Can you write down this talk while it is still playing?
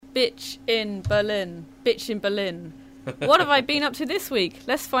bitch in Berlin. Bitch in Berlin. What have I been up to this week?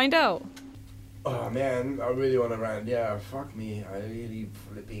 Let's find out. Oh man, I really want to rant. Yeah, fuck me. I really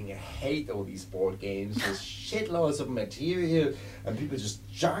flipping hate all these board games. There's shitloads of material, and people just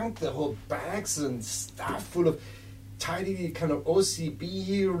junk the whole bags and stuff full of tiny kind of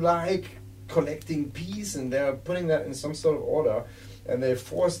OCB-like collecting piece, and they're putting that in some sort of order, and they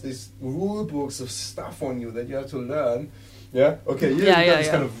force these rule books of stuff on you that you have to learn. Yeah. Okay. You get this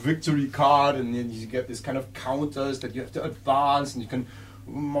kind of victory card, and then you get this kind of counters that you have to advance, and you can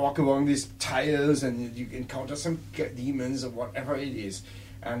walk along these tiles, and you encounter some demons or whatever it is,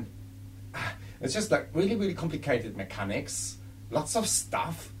 and it's just like really, really complicated mechanics. Lots of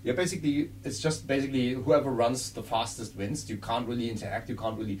stuff. Yeah, it's just basically whoever runs the fastest wins. You can't really interact. You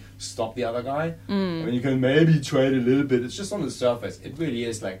can't really stop the other guy. I mean, you can maybe trade a little bit. It's just on the surface. It really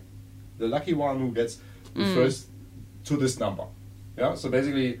is like the lucky one who gets the first to this number. Yeah. So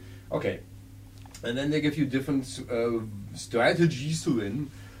basically, okay. And then they give you different strategies to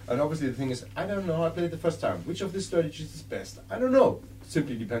win. And obviously the thing is, I don't know. I played it the first time. Which of these strategies is best? I don't know. It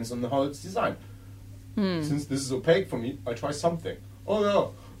simply depends on how it's designed. Since this is opaque for me, I try something. Oh yeah,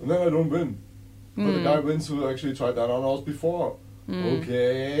 and then I don't win. But the guy wins who actually tried that on house before.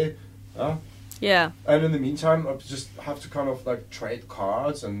 Okay. Yeah. And in the meantime, I just have to kind of like trade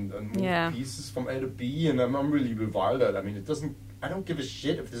cards and move pieces from A to B, and I'm really bewildered. I mean, I don't give a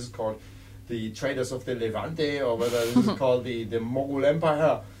shit if this is called the Traders of the Levante or whether this is called the Mughal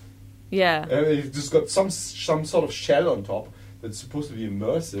Empire. Yeah. It's just got some sort of shell on top that's supposed to be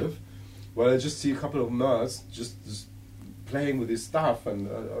immersive. Well, I just see a couple of nerds just playing with this stuff, and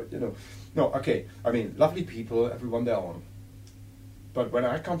no, okay. I mean, lovely people, everyone their own. But when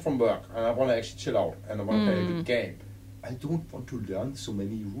I come from work and I want to actually chill out and I want to play a good game, I don't want to learn so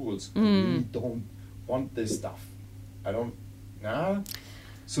many rules. I really don't want this stuff. I don't. Nah.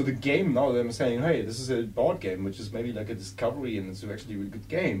 So the game now that I'm saying, hey, this is a board game, which is maybe like a discovery, and it's actually a really good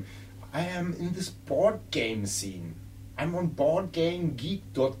game. I am in this board game scene. I'm on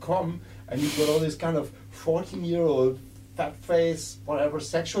BoardGameGeek.com, and you've got all this kind of 14-year-old, fat-faced, whatever,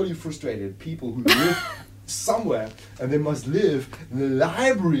 sexually frustrated people who live somewhere, and they must live in the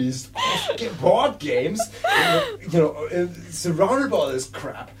libraries of board games, surrounded by all this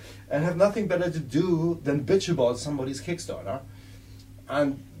crap, and have nothing better to do than bitch about somebody's Kickstarter.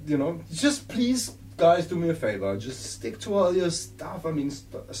 And, just please, guys, do me a favor. Just stick to all your stuff. I mean,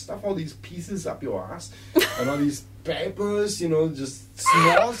 stuff all these pieces up your ass and all these papers, just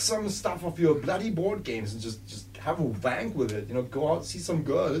snort some stuff off your bloody board games and just have a wank with it. Go out, see some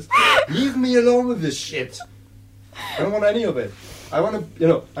girls. Leave me alone with this shit. I don't want any of it. I want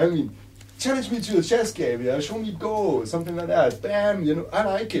to, challenge me to a chess game, show me Go, something like that. Bam, I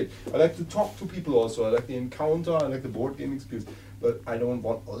like it. I like to talk to people also. I like the encounter, I like the board game experience. But I don't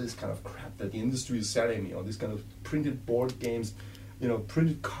want all this kind of crap that the industry is selling me, all these kind of printed board games,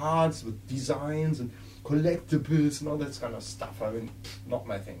 printed cards with designs and collectibles and all that kind of stuff. I mean, not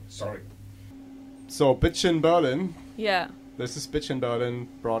my thing. Sorry. So, Bitch in Berlin. Yeah. This is Bitch in Berlin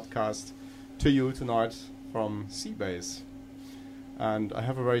broadcast to you tonight from Seabase. And I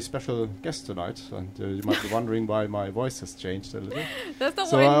have a very special guest tonight, and you might be wondering why my voice has changed a little. That's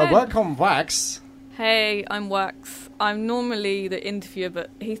not what I meant. Welcome, Wax. Hey, I'm Wax. I'm normally the interviewer, but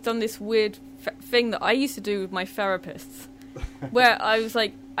he's done this weird thing that I used to do with my therapists, where I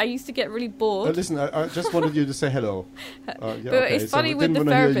used to get really bored. Listen, I just wanted you to say hello. But it's funny with the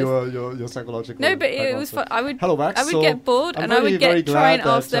therapist. Your psychological. No, but it was fun. Hello, Wax. I would get bored, and I would try and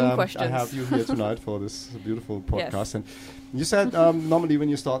ask them questions. I have you here tonight for this beautiful podcast. Yes. And you said normally when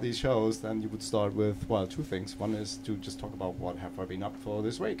you start these shows, then you would start with, two things. One is to just talk about what have I been up for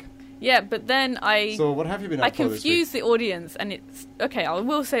this week. Yeah, but then So what have you been up for this week? I confuse the audience, and it's... Okay, I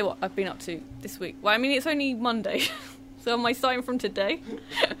will say what I've been up to this week. Well, I mean, it's only Monday, so am I starting from today?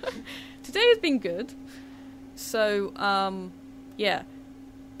 Today has been good. So,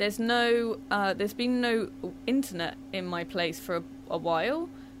 there's been no internet in my place for a while.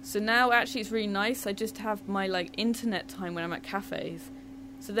 So now, actually, it's really nice. I just have my, internet time when I'm at cafes.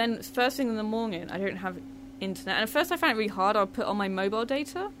 So then, first thing in the morning, I don't have internet. And at first I found it really hard. I'll put on my mobile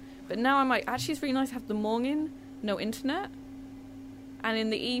data. But now I'm like, actually, it's really nice to have the morning, no internet. And in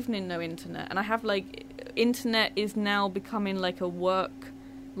the evening, no internet. And I have, internet is now becoming, a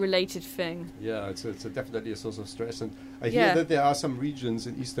work-related thing. Yeah, it's definitely a source of stress. And I hear that there are some regions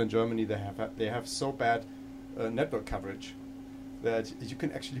in eastern Germany that have so bad network coverage that you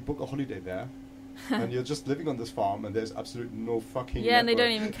can actually book a holiday there. And you're just living on this farm, and there's absolutely no fucking network. And they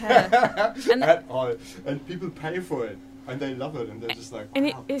don't even care. At all. And people pay for it. And they love it, and they're just like,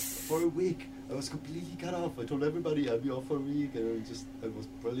 wow, for a week, I was completely cut off. I told everybody I'd be off for a week, and it was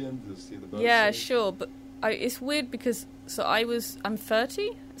brilliant to see the birds. Yeah, sure, but it's weird because I'm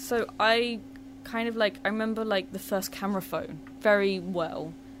 30, so I kind of I remember the first camera phone very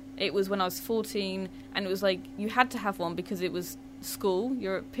well. It was when I was 14, and it was you had to have one because it was school,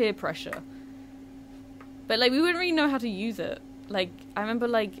 you're at peer pressure. But we wouldn't really know how to use it. I remember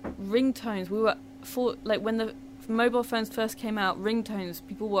ringtones, we were when the mobile phones first came out, ringtones,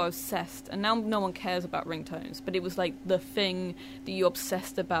 people were obsessed, and now no one cares about ringtones, but it was the thing that you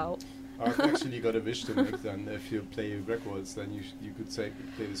obsessed about. I've actually got a wish to make. Then if you play records, then you could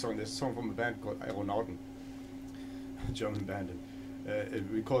play the song. There's a song from a band called Aeronauten, a German band, and it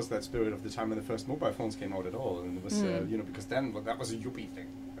recalls that spirit of the time when the first mobile phones came out at all, and it was because then that was a yuppie thing.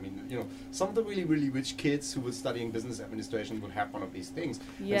 I mean, some of the really, really rich kids who were studying business administration would have one of these things.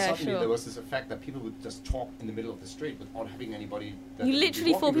 Yeah, and suddenly sure. there was this effect that people would just talk in the middle of the street without having anybody. You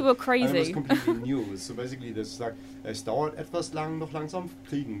literally thought people were crazy. And it was completely new. So basically, das sagt, es dauert etwas lang, doch langsam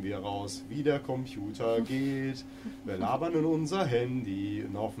kriegen wir raus, wie der Computer geht. Wir labern in unser Handy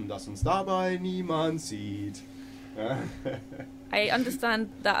und hoffen, dass uns dabei niemand sieht. I understand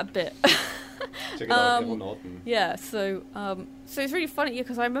that a bit. Check it out, Aeronauten. Yeah, so it's really funny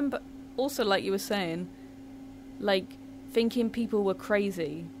because I remember also, you were saying, thinking people were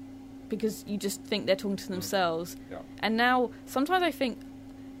crazy because you just think they're talking to themselves. Yeah. And now sometimes I think,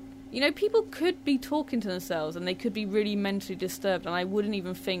 people could be talking to themselves and they could be really mentally disturbed, and I wouldn't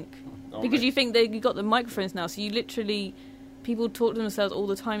even think because you think you got the microphones now, so you literally people talk to themselves all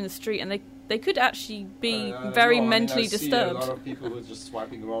the time in the street, and they could actually be very mentally disturbed. I see a lot of people who are just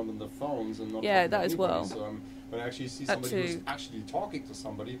swiping around on their phones and not yeah, talking that to as anybody. well. So when I actually see somebody who's actually talking to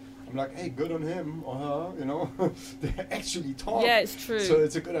somebody, I'm like, hey, good on him or her, they actually talk. Yeah, it's true. So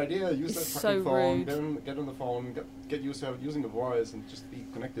it's a good idea. Use that fucking so phone. rude. Get on the phone. Get used to using a voice and just be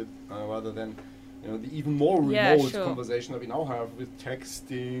connected rather than the even more remote conversation that we now have with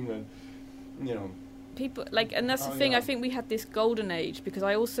texting and people and that's the thing. I think we had this golden age because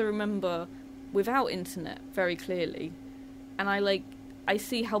I also remember without internet very clearly, and I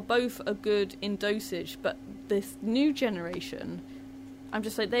see how both are good in dosage, but this new generation, I'm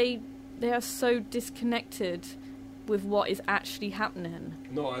just they are so disconnected with what is actually happening.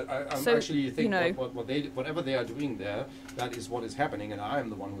 No, I'm actually think whatever they are doing there, that is what is happening, and I am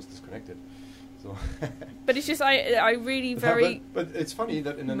the one who's disconnected. So but it's just I really very. But it's funny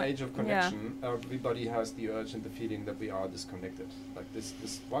that in an age of connection, everybody has the urge and the feeling that we are disconnected.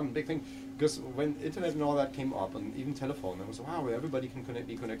 This one big thing, because when internet and all that came up, and even telephone, it was everybody can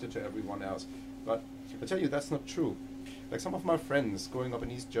be connected to everyone else. But I tell you, that's not true. Some of my friends growing up in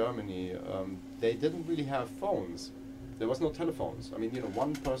East Germany, they didn't really have phones. There was no telephones. I mean,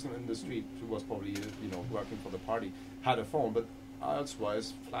 one person in the street who was probably working for the party had a phone, but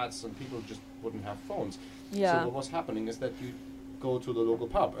elsewise, flats and people just wouldn't have phones. Yeah. So what was happening is that you go to the local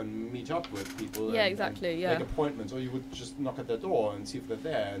pub and meet up with people. Yeah, and exactly. make appointments, or you would just knock at their door and see if they're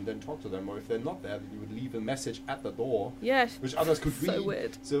there, and then talk to them. Or if they're not there, then you would leave a message at the door, which others could read. So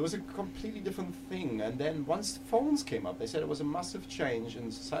weird. So it was a completely different thing. And then once phones came up, they said it was a massive change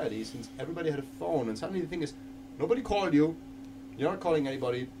in society since everybody had a phone. And suddenly the thing is, nobody called you. You're not calling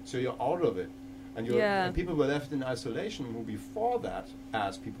anybody, so you're out of it. And people were left in isolation who before that,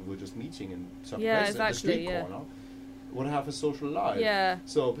 as people were just meeting in some places, in the street corner, would have a social life. Yeah.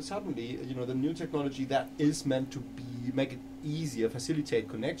 So but suddenly, the new technology that is meant to make it easier, facilitate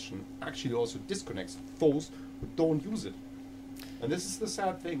connection, actually also disconnects those who don't use it. And this is the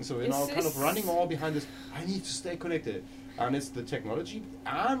sad thing. So we're now kind of running all behind this, I need to stay connected. And it's the technology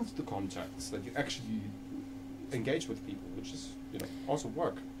and the contacts that you actually engage with people, which is, also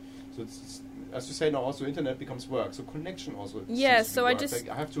work. So it's as you say now, also internet becomes work. So connection also. Yeah. So I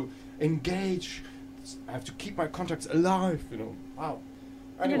have to engage. I have to keep my contacts alive. Wow.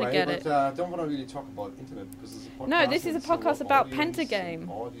 Anyway, but don't want to really talk about internet because it's a podcast. No, this is a podcast about Pentagame.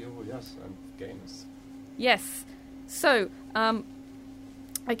 Audio, yes, and games. Yes. So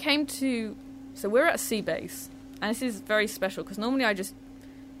I came to. So we're at a sea base, and this is very special because normally I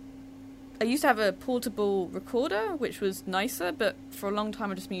used to have a portable recorder, which was nicer, but for a long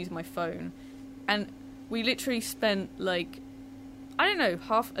time I just been using my phone. And we literally spent I don't know,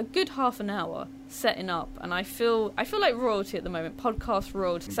 a good half an hour setting up, and I feel like royalty at the moment, podcast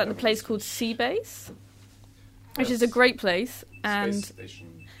royalty. It's at the place called Seabase, which is a great place. And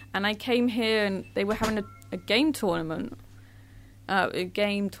I came here and they were having a game tournament. A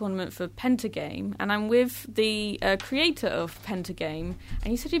game tournament for Pentagame, and I'm with the creator of Pentagame, and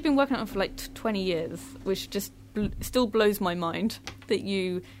he said he'd been working on it for 20 years, which just still blows my mind that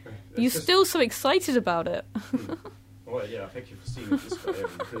you're still so excited about it. Oh yeah, thank you for seeing it this way.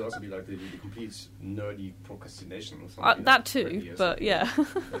 It could also be like the complete nerdy procrastination or something. That too, but yeah.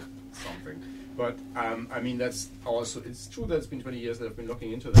 Something. But I mean, that's also, it's true that it's been 20 years that I've been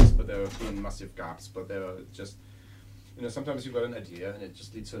looking into this, but there have been massive gaps. But there are just, sometimes you've got an idea and it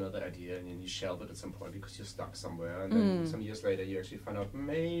just leads to another idea, and then you shelve it at some point because you're stuck somewhere, and then some years later you actually find out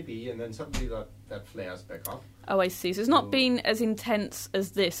maybe, and then suddenly that flares back up. Oh, I see. So it's not been as intense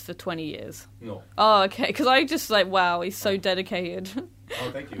as this for 20 years? No. Oh, okay. Because I just wow, he's so dedicated.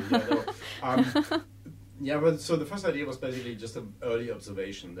 Oh, thank you. Yeah, no. Yeah, but so the first idea was basically just an early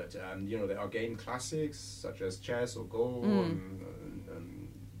observation that, there are game classics such as chess or Go and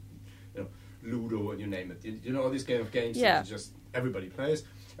Ludo and you name it. All these kind of games that just everybody plays.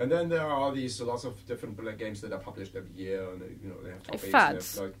 And then there are these lots of different games that are published every year, and they have topics.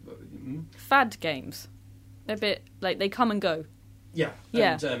 Fads. Fad games. They're a bit they come and go. Yeah.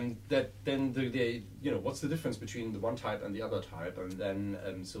 Yeah. And then what's the difference between the one type and the other type? And then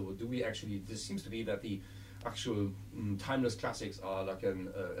so do we actually? This seems to be that the actual timeless classics are like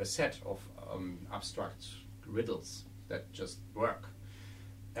a set of abstract riddles that just work.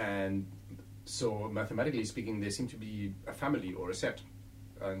 And so mathematically speaking, they seem to be a family or a set.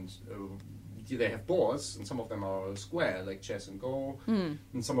 And they have boards, and some of them are square, like chess and Go, and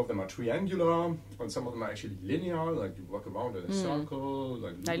some of them are triangular, and some of them are actually linear, like you walk around in a circle,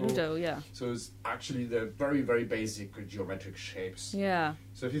 like Ludo, yeah. So it's actually the very, very basic geometric shapes. Yeah.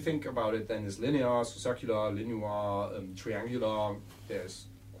 So if you think about it, then it's linear, so circular, linear, triangular, there's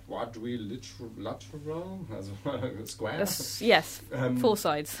quadrilateral, as a square. Yes, 4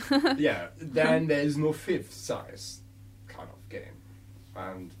 sides. Yeah, then there is no fifth size kind of game.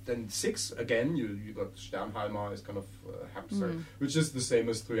 And then 6, again, you got Sternheimer is kind of hamster, which is the same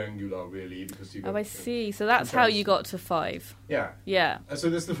as triangular, really, because you got... Oh, I see. So that's how you got to 5. Yeah. Yeah. So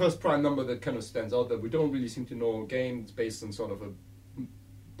that's the first prime number that kind of stands out, that we don't really seem to know a game based on sort of a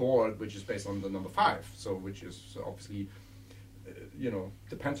board, which is based on the number 5, so which is obviously,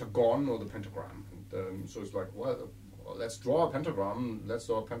 the pentagon or the pentagram. And, so it's like, well, let's draw a pentagram, let's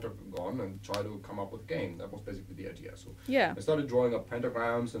draw a pentagon and try to come up with a game. That was basically the idea. So yeah. I started drawing up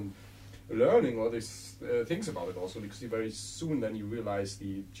pentagrams and learning all these things about it also, because very soon then you realize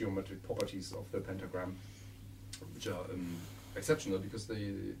the geometric properties of the pentagram, which are exceptional, because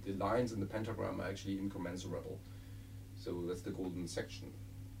the lines in the pentagram are actually incommensurable. So that's the golden section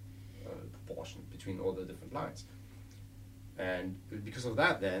proportion between all the different lines. And because of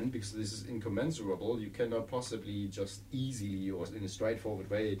that then, because this is incommensurable, you cannot possibly just easily or in a straightforward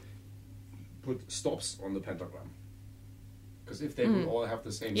way put stops on the pentagram. Because if they would all have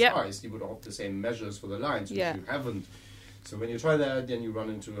the same size, you would have the same measures for the lines, which you haven't. So when you try that, then you run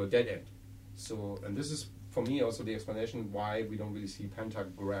into a dead end. So, and this is, for me, also the explanation why we don't really see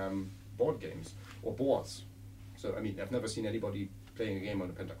pentagram board games or boards. So, I mean, I've never seen anybody playing a game on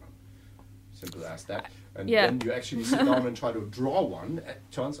a pentagram. Simple as that. And then you actually sit down and try to draw one. It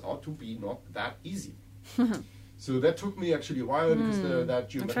turns out to be not that easy. So that took me actually a while, because that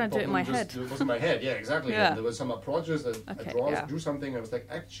geometric problem was in my head. Yeah, exactly. Yeah. And there were some approaches that I drew something, and I was like,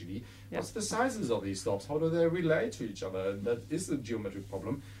 actually, what's the sizes of these stops? How do they relate to each other? And that is the geometric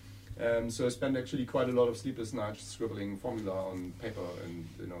problem. So I spent actually quite a lot of sleepless nights scribbling formula on paper, and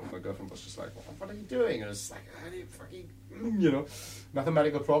my girlfriend was just like, what are you doing? And it's like, fucking,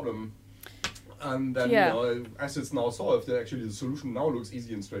 mathematical problem. And then, as it's now solved, actually the solution now looks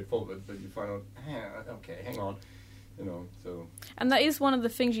easy and straightforward, but you find out, okay, hang on, so... And that is one of the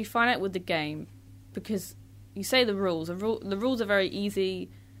things you find out with the game, because you say the rules. The rules are very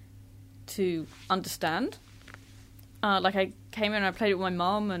easy to understand. Like, I came in and I played it with my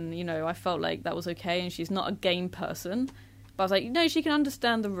mum, and, I felt like that was okay, and she's not a game person. But I was like, she can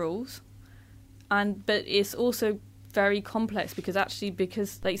understand the rules. But it's also very complex, because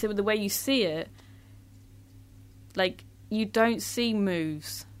like you said, with the way you see it, like, you don't see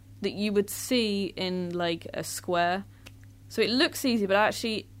moves that you would see in like a square. So it looks easy, but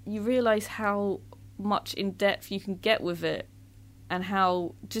actually you realise how much in depth you can get with it, and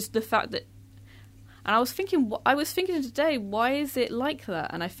how just the fact that. And I was thinking today, why is it like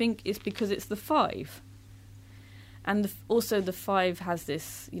that? And I think it's because it's the 5. And also the 5 has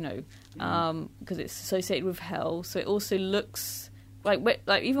this, because it's associated with hell, so it also looks like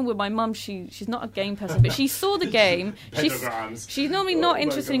even with my mum, she's not a game person, but she saw the game. She's normally not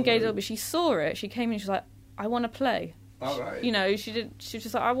interested in games, but she saw it. She came in, she's like, I want to play. All right. She was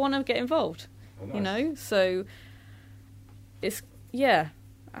just like, I want to get involved. Oh, nice. So it's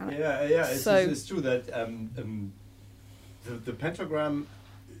It's true that the pentagram.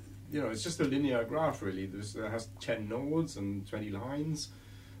 It's just a linear graph, really. It has 10 nodes and 20 lines.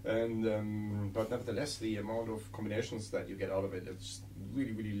 And but nevertheless, the amount of combinations that you get out of it is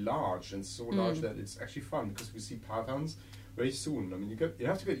really, really large, and so large that it's actually fun because we see patterns very soon. I mean, you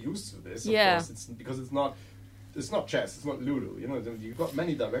have to get used to this. Of course, because it's not chess, it's not Ludo. You know, you've got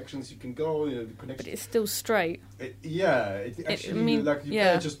many directions you can go. You know, the connection. But it's still straight. You play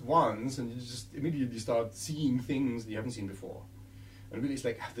it just once, and you just immediately start seeing things that you haven't seen before. And really, it's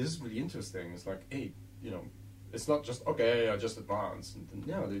like, this is really interesting. It's like, hey, you know. It's not just, okay, I just advance. And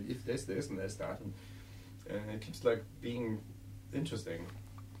if there's this and there's that. And it keeps, like, being interesting.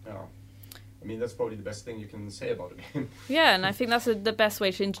 Yeah. I mean, that's probably the best thing you can say about a game. Yeah, and I think that's the best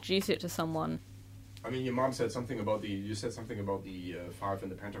way to introduce it to someone. I mean, your mom said something about the 5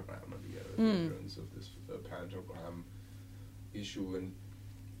 and the pentagram, and the appearance of this pentagram issue.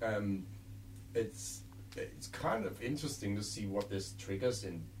 And it's kind of interesting to see what this triggers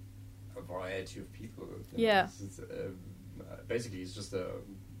in a variety of people. Yeah. Basically, it's just a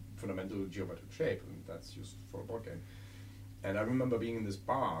fundamental geometric shape, and that's used for a board game. And I remember being in this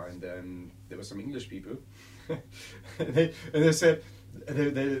bar, and then there were some English people, and they said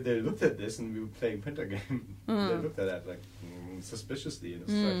they looked at this, and we were playing Pentagram. They looked at that like suspiciously, and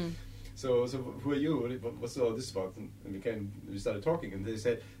it's like, so who are you? What's all this about? And we started talking, and they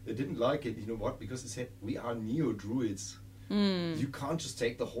said they didn't like it. You know what? Because they said we are neo-druids. You can't just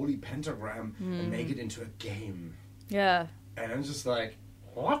take the holy pentagram and make it into a game. Yeah. And I'm just like,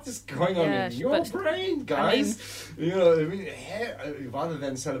 what is going on in your brain, guys? Rather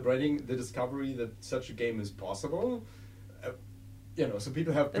than celebrating the discovery that such a game is possible, so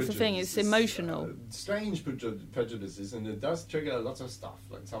people have That's the thing, it's emotional. Strange prejudices, and it does trigger lots of stuff.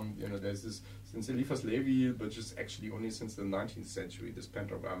 Like there's this, since Eliphas Levi, but just actually only since the 19th century, this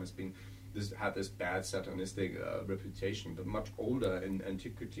pentagram had this bad satanistic reputation, but much older in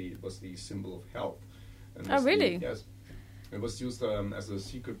antiquity it was the symbol of health. And really? Yes. It was used as a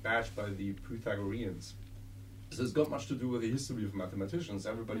secret badge by the Pythagoreans. So it's got much to do with the history of mathematicians.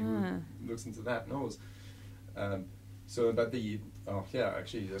 Everybody who looks into that knows. Actually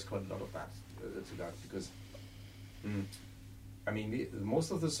there's quite a lot of that to that, because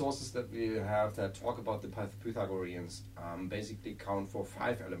most of the sources that we have that talk about the Pythagoreans basically count for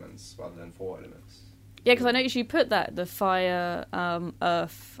 5 elements rather than 4 elements. Yeah, because I noticed you put the fire,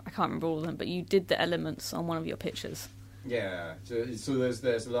 earth, I can't remember all of them, but you did the elements on one of your pictures. Yeah, so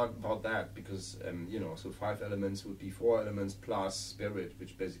there's a lot about that, because, so 5 elements would be 4 elements plus spirit,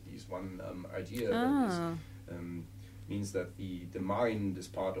 which basically is one idea that means that the mind is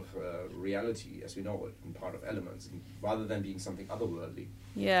part of reality as we know it, and part of elements, rather than being something otherworldly.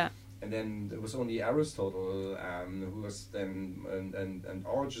 Yeah. And then there was only Aristotle, who was then, and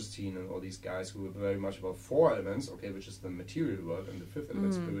Augustine and all these guys who were very much about 4 elements, which is the material world, and the 5th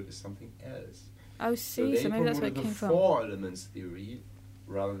element, spirit, is something else. Oh, see, so maybe that's where it came from. the 4 elements theory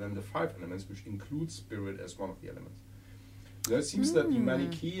rather than the 5 elements, which includes spirit as one of the elements. Now, it seems that the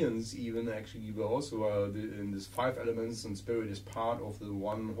Manichaeans even actually were also in this 5 elements, and spirit is part of the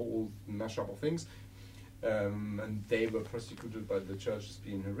one whole mashup of things. And they were persecuted by the church as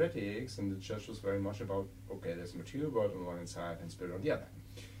being heretics, and the church was very much about, there's a material world on one hand side and spirit on the other.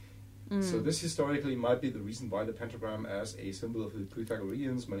 So this historically might be the reason why the pentagram, as a symbol of the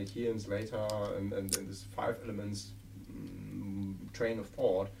Pythagoreans, Manichaeans later, and this 5 elements train of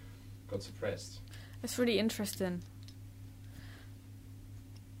thought got suppressed. That's really interesting.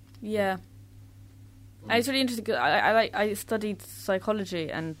 Yeah. And it's really interesting, 'cause I studied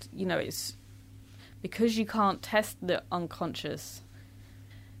psychology, and, it's because you can't test the unconscious.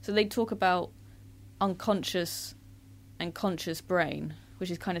 So they talk about unconscious and conscious brain, which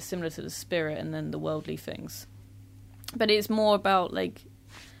is kind of similar to the spirit and then the worldly things. But it's more about, we're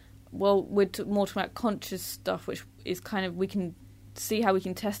more talking about conscious stuff, which is kind of, we can see how we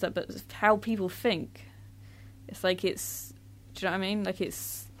can test that, but how people think. It's do you know what I mean?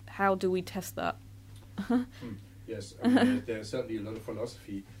 It's, how do we test that? Yes, there's certainly a lot of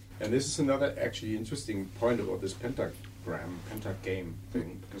philosophy. And this is another actually interesting point about this pentagame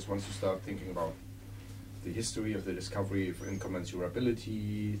thing, because once you start thinking about the history of the discovery of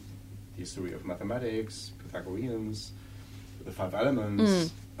incommensurability, the history of mathematics, Pythagoreans, the 5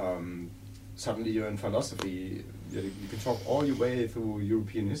 elements, suddenly you're in philosophy. You can talk all your way through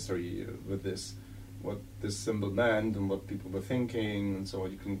European history with this, what this symbol meant and what people were thinking, and so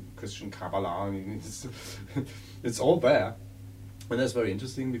you can Christian Kabbalah. It's all there. And that's very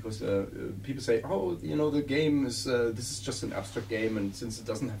interesting, because people say, the game is, this is just an abstract game, and since it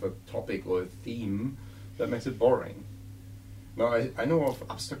doesn't have a topic or a theme, that makes it boring. Now, I know of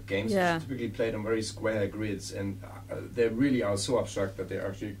abstract games which are typically played on very square grids, and they really are so abstract that they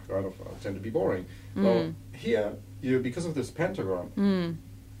actually kind of tend to be boring. Now, here, because of this pentagram,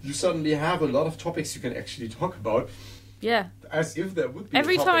 you suddenly have a lot of topics you can actually talk about. Yeah. As if there would be.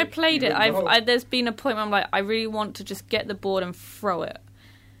 Every a time I topic, played it, even though- there's been a point where I'm like, I really want to just get the board and throw it,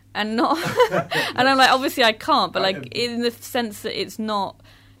 and not. And I'm like, obviously I can't, but like in the sense that it's not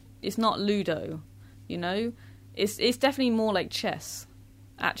Ludo, you know, it's definitely more like chess.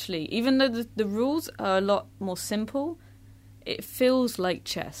 Actually, even though the rules are a lot more simple, it feels like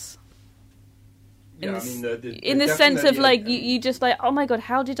chess. Yeah, In the sense of like you just like, oh my god,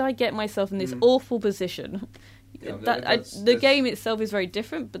 how did I get myself in this awful position? Yeah, the game itself is very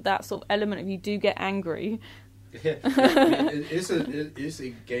different, but that sort of element of you do get angry. Yeah, it is a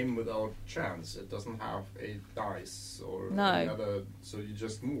game without chance. It doesn't have a dice or any other, so you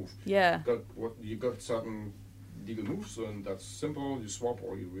just move. Yeah. You got certain legal moves, and that's simple. You swap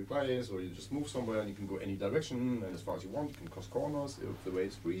or you replace, or you just move somewhere, and you can go any direction, and as far as you want, you can cross corners if the way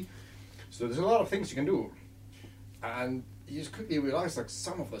is free. So there's a lot of things you can do, and you just quickly realize like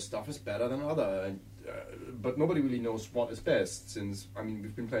some of the stuff is better than other, and, but nobody really knows what is best. Since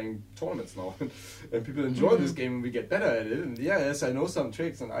we've been playing tournaments now, and people enjoy this game, and we get better at it. And yes, I know some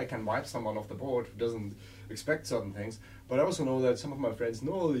tricks, and I can wipe someone off the board who doesn't expect certain things. But I also know that some of my friends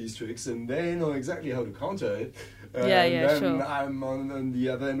know all these tricks, and they know exactly how to counter it. Sure. I'm on the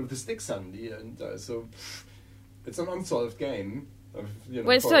other end of the stick suddenly, and so it's an unsolved game.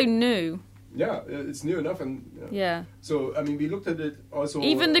 Well, it's so new. Yeah, it's new enough, and yeah. So we looked at it also.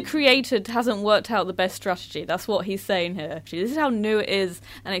 Even the creator hasn't worked out the best strategy. That's what he's saying here. Actually, this is how new it is,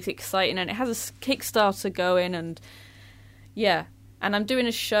 and it's exciting, and it has a Kickstarter going, and yeah. And I'm doing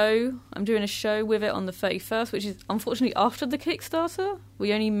a show. With it on the 31st, which is unfortunately after the Kickstarter.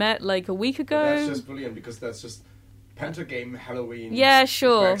 We only met like a week ago. That's just brilliant because that's just Pentagame Halloween. Yeah,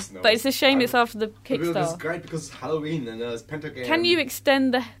 sure. But it's a shame it's after the Kickstarter. It's great because it's Halloween and there's Pentagame. Can you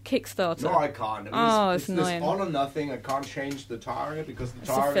extend the Kickstarter? No, I can't. It's annoying. It's all or nothing. I can't change the target because the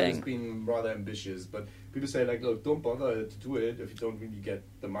target has been rather ambitious. But people say like, look, don't bother to do it if you don't really get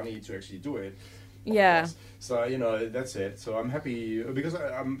the money to actually do it. Yeah. So that's it. So I'm happy because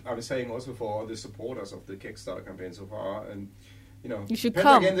I'm saying also for all the supporters of the Kickstarter campaign so far, and you should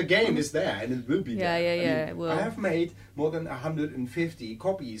come. The game is there and it will be there. Yeah, it will. I have made more than 150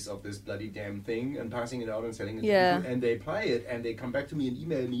 copies of this bloody damn thing and passing it out and selling it to people, and they play it and they come back to me and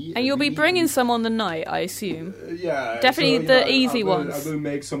email me. And you'll be bringing some on the night, I assume. Definitely the easy ones. I will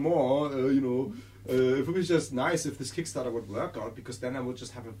make some more. If it was just nice if this Kickstarter would work out, because then I would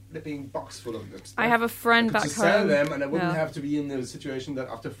just have a flipping box full of them. I have a friend back home. Sell them, and I wouldn't have to be in the situation that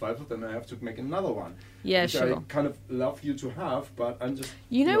after 5 of them I have to make another one. Yeah, which sure. I kind of love you to have, but I'm just.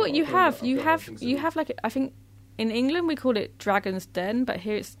 You know what you have? You have like I think in England we call it Dragon's Den, but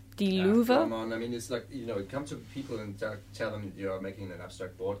here it's Die Löwe. Come on, it's like you come to people and tell them you're making an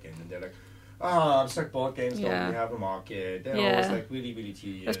abstract board game, and they're like. Abstract board games don't really have a market. They're always like really, really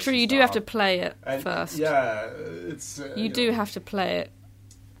tedious. That's true. You do have to play it first. Yeah, it's. You do have to play it.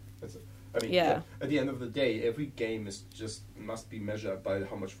 At the end of the day, every game must be measured by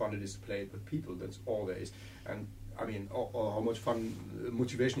how much fun it is to play it with people. That's all there is, and or how much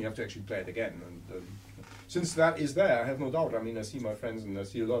motivation you have to actually play it again. And since that is there, I have no doubt. I see my friends and I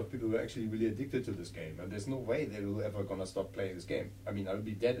see a lot of people who are actually really addicted to this game, and there's no way they will ever gonna stop playing this game. I will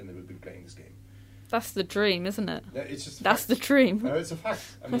be dead and they will be playing this game. That's the dream, isn't it? Yeah, it's just. That's the dream. It's a fact.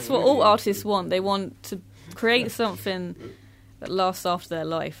 That's what all artists want. They want to create something that lasts after their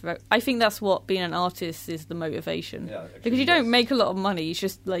life. I think that's what being an artist is, the motivation. Yeah, because you don't make a lot of money. It's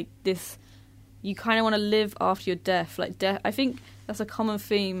just like this. You kind of want to live after your death. I think that's a common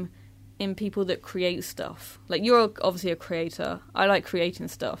theme in people that create stuff. Like, you're obviously a creator. I like creating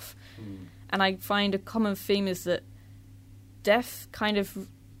stuff. And I find a common theme is that death kind of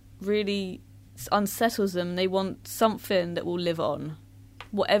really unsettles them. They want something that will live on.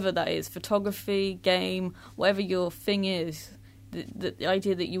 Whatever that is. Photography, game, whatever your thing is. The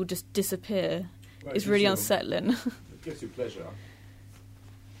idea that you will just disappear is really unsettling. It gives you pleasure.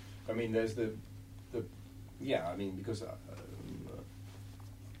 There's because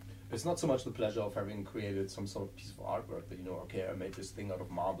it's not so much the pleasure of having created some sort of piece of artwork that okay, I made this thing out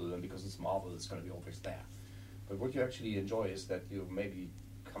of marble, and because it's marble, it's going to be always there. But what you actually enjoy is that you maybe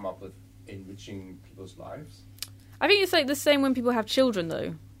come up with enriching people's lives. I think it's like the same when people have children,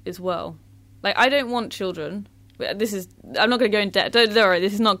 though, as well. Like, I don't want children. I'm not going to go in depth. Don't worry,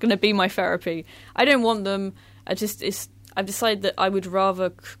 this is not going to be my therapy. I don't want them. I've decided that I would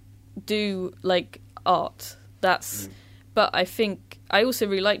rather do like art. But I think I also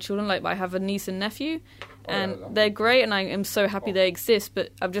really like children. Like, I have a niece and nephew, And yeah, they're great, and I am so happy they exist.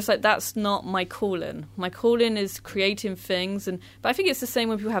 But I'm just like, that's not my calling. My calling is creating things, but I think it's the same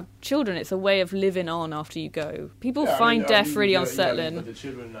when people have children. It's a way of living on after you go. People find death really unsettling. But the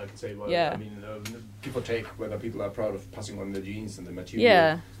children, I could say, well, Yeah. I mean, give or take wher people are proud of passing on the genes and the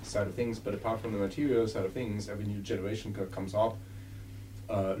material side of things. But apart from the material side of things, every new generation comes up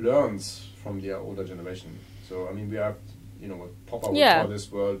learns from the older generation. So I mean, we have, what Popper would call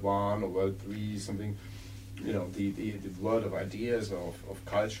this World 1 or World 3, something. The world of ideas, of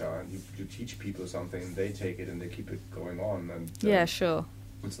culture, and you teach people something, they take it and they keep it going on. And sure.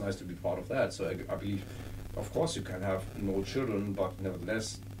 It's nice to be part of that. So I believe, of course, you can have no children, but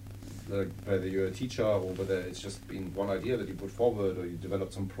nevertheless, whether you're a teacher or whether it's just been one idea that you put forward or you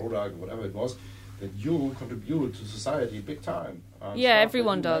developed some product or whatever it was, that you contribute to society big time.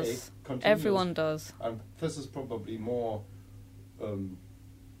 Everyone does. Everyone does. And this is probably more...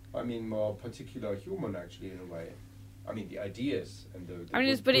 more particular human, actually, in a way. I mean, the ideas and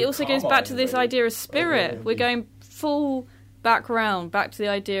but it also goes back to this idea of spirit. We're going full back to the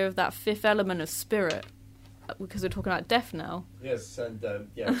idea of that fifth element of spirit, because we're talking about death now. Yes, and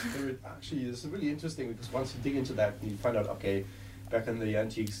spirit actually is really interesting, because once you dig into that, you find out, okay, back in the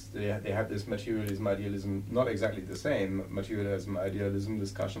antiques, they had this materialism, idealism, not exactly the same materialism, idealism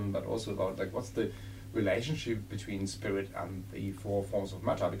discussion, but also about what's the relationship between spirit and the four forms of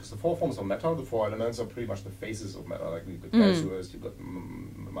matter, because the four forms of matter, the four elements, are pretty much the faces of matter. Like you've got gaseous, you've got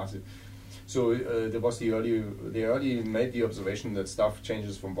massive. So there was they early made the observation that stuff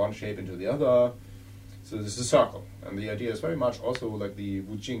changes from one shape into the other. So this is a circle, and the idea is very much also like the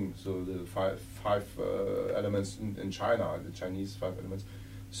Wu Jing, so the five elements in China, the Chinese 5 elements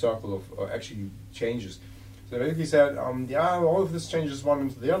circle of actually changes. So they basically said, all of this changes one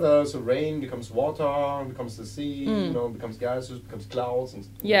into the other. So rain becomes water, becomes the sea, becomes gases, becomes clouds, and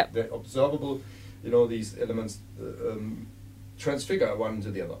they're observable. These elements transfigure one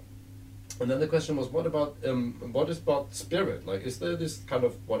into the other. And then the question was, what is about spirit? Like, is there this kind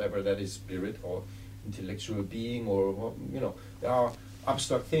of whatever that is spirit or intellectual being, or there are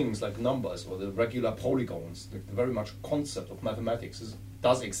abstract things like numbers or the regular polygons. The very much concept of mathematics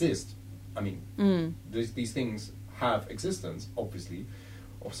does exist. I mean, these things have existence, obviously,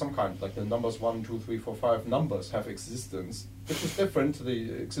 of some kind. Like the numbers 1, 2, 3, 4, 5 numbers have existence, which is different to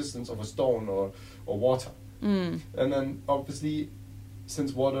the existence of a stone or water. And then, obviously,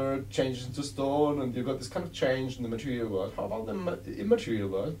 since water changes into stone, and you've got this kind of change in the material world, how about the immaterial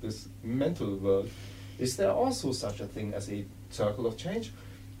world, this mental world? Is there also such a thing as a circle of change?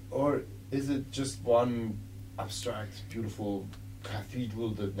 Or is it just one abstract, beautiful cathedral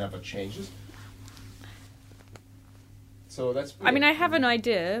that never changes? So that's weird. I mean, I have an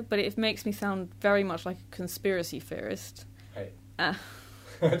idea, but it makes me sound very much like a conspiracy theorist. Hey.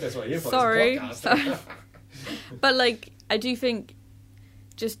 That's what you're for. Sorry. But, I do think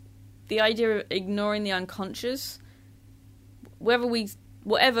just the idea of ignoring the unconscious,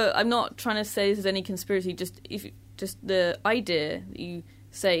 whatever, I'm not trying to say this is any conspiracy, just the idea that you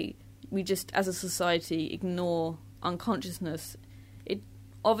say we just, as a society, ignore unconsciousness, it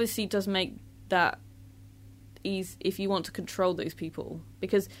obviously does make that easy if you want to control those people,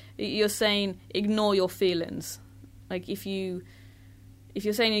 because you're saying ignore your feelings. Like if you're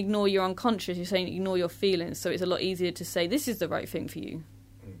saying ignore your unconscious, you're saying ignore your feelings, so it's a lot easier to say this is the right thing for you.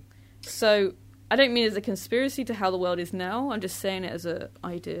 So I don't mean it as a conspiracy to how the world is now, I'm just saying it as an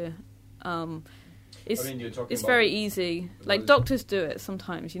idea. It's very easy. Like doctors do it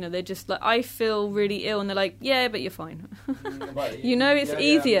sometimes, they're just like, I feel really ill, and they're like, yeah, but you're fine. It's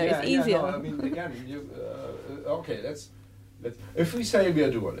easier. It's easier. No, I mean, again, okay, let's if we say we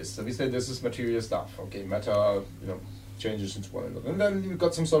are dualists, and we say this is material stuff, okay, matter, changes into one another, and then you've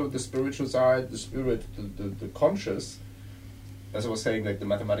got some sort of the spiritual side, the spirit, the conscious. As I was saying, like the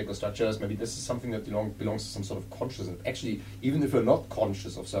mathematical structures, maybe this is something that belongs to some sort of consciousness. Actually, even if we're not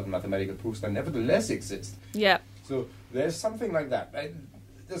conscious of certain mathematical proofs, they nevertheless exist. Yeah. So there's something like that.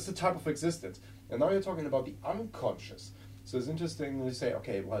 There's a type of existence. And now you're talking about the unconscious. So it's interesting when you say,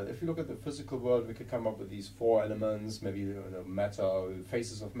 okay, well, if you look at the physical world, we could come up with these 4 elements, maybe matter,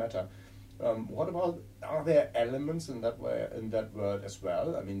 faces of matter. What about, are there elements in that world as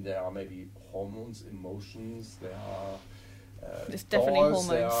well? I mean, there are maybe hormones, emotions, there are... There's definitely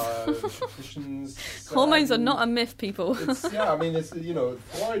hormones. Hormones are not a myth, people. It's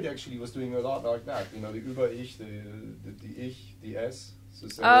Freud actually was doing a lot like that. The Über-Ich, the Ich, the Es.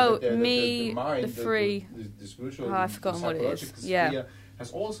 So me, the mind, the free. The spiritual, I've forgotten what it is. Yeah. Has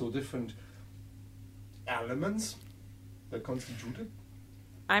also different elements that constitute it.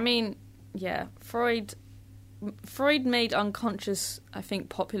 I mean, yeah, Freud made unconscious, I think,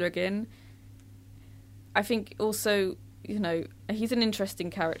 popular again. I think also, he's an interesting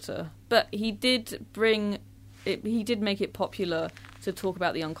character, but he did make it popular to talk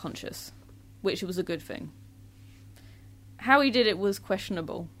about the unconscious, which was a good thing. How he did it was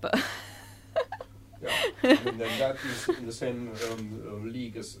questionable, but... Yeah, I mean, then that is in the same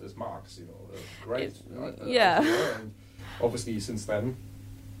league as Marx, great. And obviously, since then,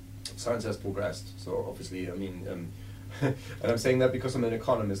 science has progressed. So obviously, I mean, and I'm saying that because I'm an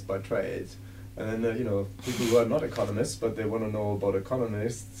economist by trade. And then, people who are not economists, but they want to know about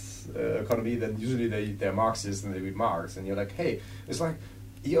economy, then usually they're Marxists and they read Marx. And you're like, hey, it's like,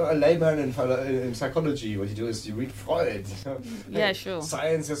 you're a layman in psychology. What you do is you read Freud. Yeah, hey, sure.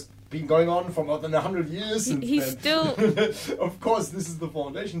 Science has been going on for more than 100 years. He's still... Of course, this is the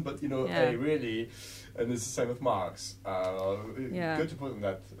foundation, but, hey, really... And it's the same with Marx. Good to put in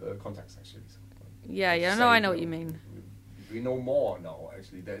that context, actually. I know what you mean. We know more now,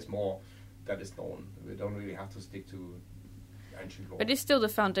 actually. There's more that is known. We don't really have to stick to ancient law. But it's still the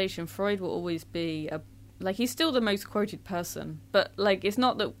foundation. Freud will always be he's still the most quoted person. But it's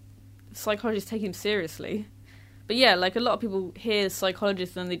not that psychologists take him seriously. But a lot of people hear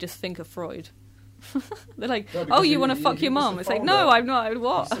psychologists and they just think of Freud. They're like, oh, you want to fuck your mom? It's like, no, I'm not.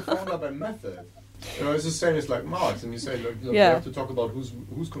 What? He's the founder by method. It's the same as like Marx, and you say, look, you have to talk about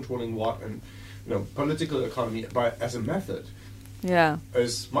who's controlling what, and political economy as a method. Yeah,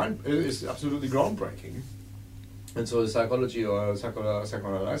 is absolutely groundbreaking, and so psychology or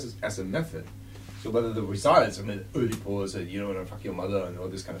psychoanalysis as a method. So whether the results, Oedipus said, you don't want to fuck your mother and all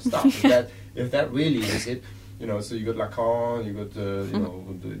this kind of stuff. if that really is it, so you got Lacan, you got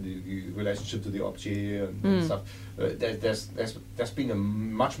the relationship to the object and stuff. There's been a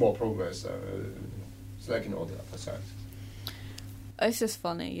much more progress. It's like in all the other sides. It's just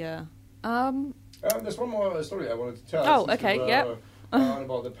funny, yeah. There's one more story I wanted to tell. Oh, okay,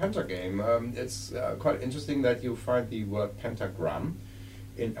 about the pentagame. It's quite interesting that you find the word pentagram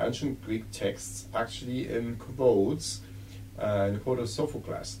in ancient Greek texts, actually in quotes, in the quote of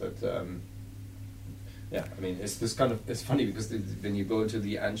Sophocles. That it's funny because when you go into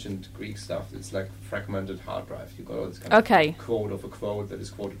the ancient Greek stuff, it's like fragmented hard drive. You got all this kind of quote of a quote that is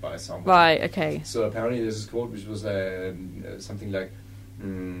quoted by someone. Right. Okay. So apparently there's this quote which was something like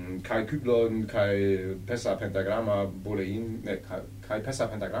kai kyklon kai pesa pentagramma bolein kai pesa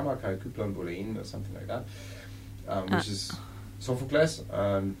pentagramma kai kyklon bolein or something like that, which is Sophocles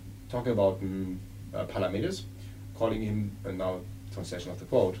talking about Palamedes, calling him, and now translation of the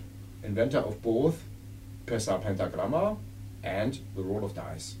quote, inventor of both pesa pentagramma and the roll of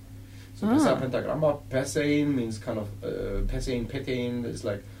dice. So pesa pentagramma, pesein means kind of petein is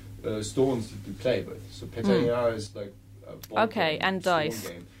like stones you play with. So peteia is like a game, and dice.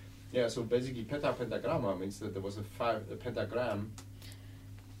 Game. Yeah, so basically pentagramma means that there was a pentagram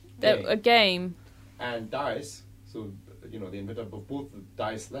a game and dice. So the inventor of both the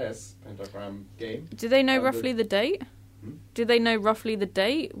dice-less pentagram game. Do they know roughly the date? Do they know roughly the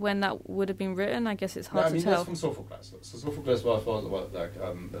date when that would have been written? I guess it's hard to tell. That's from Sophocles. So Sophocles was like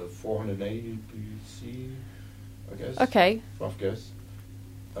 480 BC, I guess. Okay. Rough guess.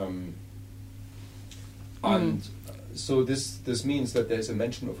 And so this means that there's a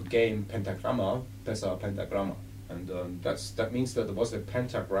mention of a game, pentagramma, pesa pentagramma, and that means that there was a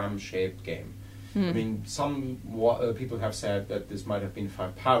pentagram-shaped game. I mean, some people have said that this might have been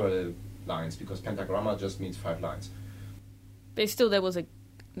 5 parallel lines because pentagramma just means 5 lines. But still, there was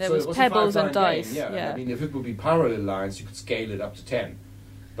pebbles and dice. Game, yeah. I mean, if it would be parallel lines, you could scale it up to 10.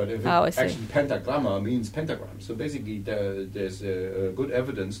 But if actually pentagramma means pentagram, so basically there's good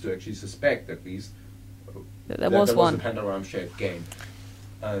evidence to actually suspect at least that there was a pentagram-shaped game,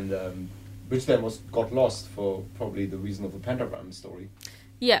 and which then got lost for probably the reason of the pentagram story.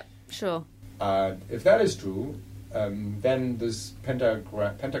 Yeah, sure. If that is true, then this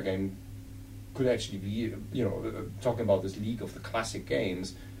pentagame could actually be, talking about this league of the classic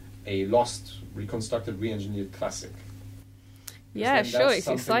games, a lost, reconstructed, re-engineered classic. Yeah, sure, it's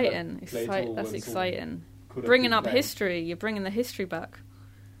exciting. That's exciting. Bringing up history, you're bringing the history back.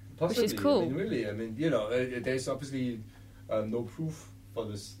 Possibly. Which is cool. I mean, there's obviously no proof for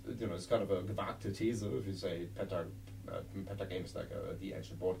this. It's kind of a gewagte These if you say pentagame is like the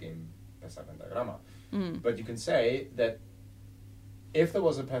ancient board game Pesa Pentagramma. But you can say that if there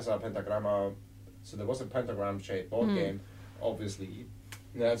was a Pesa Pentagramma, so there was a pentagram-shaped board game, obviously,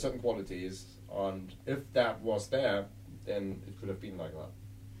 it had certain qualities, and if that was there, then it could have been like that.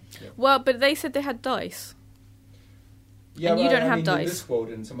 Yeah. Well, but they said they had dice. Yeah, and you don't have dice. In this quote,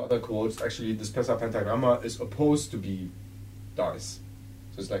 in some other quotes, actually, this Pesa Pentagramma is opposed to be dice.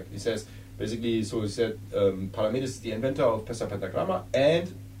 So it's like, he says, basically, so he said, Palamedes is the inventor of Pesa Pentagramma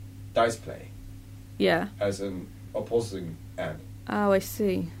and dice play. Yeah. as an opposing end. Oh, I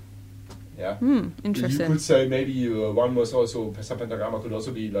see. Yeah. Interesting. You could say maybe one was also, some pentagramma could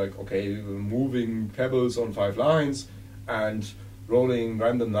also be like, okay, moving pebbles on 5 lines and rolling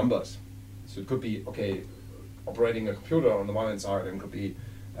random numbers. So it could be, okay, operating a computer on the one hand side, and could be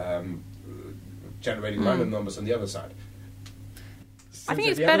generating random numbers on the other side. I think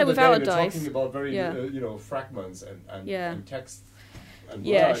Since it's at the better end of the without day, a dice. We're talking about very, Yeah. fragments and Yeah. text and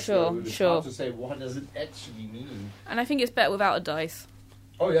Yeah, words. sure, So it's sure. hard to say what does it actually mean. And I think it's better without a dice.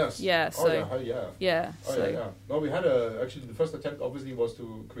 Oh yes. Yeah, Oh so- yeah. Hell yeah. Yeah. Oh so. yeah. No, we had actually the first attempt obviously was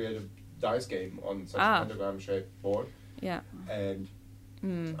to create a dice game on such a pentagram-shaped board, Yeah. and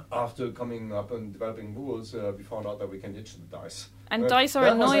after coming up and developing rules, we found out that we can ditch the dice. And dice are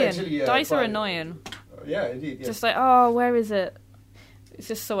that was annoying. actually, Dice are quite- annoying. Yeah, indeed. Yes. Just like, oh, where is it? It's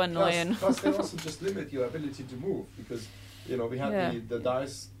just so annoying. Plus, they also just limit your ability to move because we had Yeah. the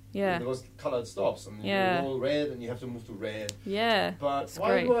dice. Yeah. There was colored stops, and Yeah. you roll red, and you have to move to red. Yeah. But It's why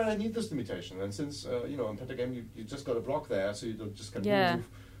great. do I need this limitation? And since in Pentagram you just got a block there, so you just can Yeah. move.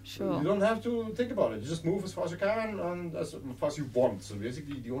 Sure. You don't have to think about it. You just move as far as you can and as far as you want. So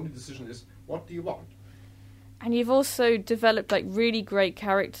basically, the only decision is what do you want. And you've also developed like really great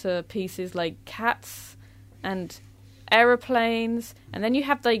character pieces like cats and aeroplanes, and then you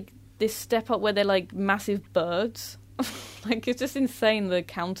have like this step up where they're like massive birds. Like it's just insane, the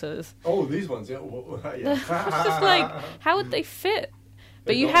counters. Oh, these ones, yeah. Yeah. It's just like, how would they fit?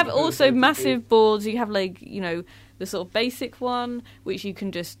 But They you don't, have because also they're too massive big. boards. You have like, the sort of basic one, which you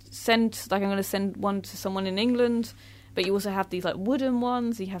can just send, like I'm going to send one to someone in England. But you also have these like wooden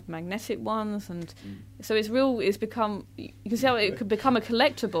ones, you have magnetic ones, and so it's become, you can see how it could become a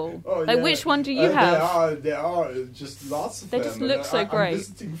collectible. Oh, like yeah. which one do you have? There are just lots of They them. just and look so I'm great.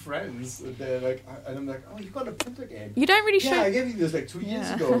 visiting friends, and they're like, and I'm like, oh, you got a printer game. You don't really Yeah, I show. gave you this like 2 years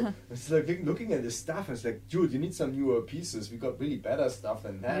Yeah. ago. It's like looking at this stuff, and it's like, dude, you need some newer pieces. We got really better stuff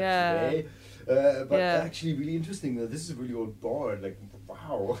than that Yeah. today. But Yeah. actually, really interesting. This is a really old board. Like,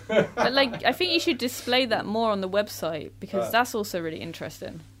 wow. But like, I think you should display that more on the website because Uh, that's also really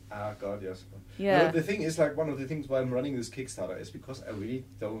interesting. Ah, God, yes. Yeah. No, the thing is, like, one of the things why I'm running this Kickstarter is because I really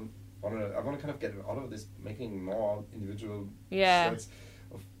don't want to. I want to kind of get out of this making more individual Yeah. sets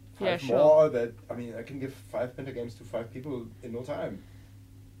of Yeah, 5 sure. more. That I mean, I can give 5 pentagames to 5 people in no time.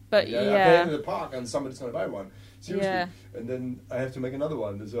 But I play in yeah, the park and somebody's gonna buy one. Seriously. Yeah. And then I have to make another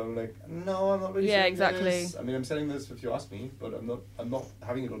one. So I'm like, no, I'm not really. Yeah, selling exactly. This. I mean, I'm selling this if you ask me, but I'm not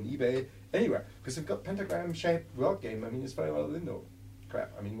having it on eBay anywhere because I've got pentagram shaped word game. I mean, it's very well window.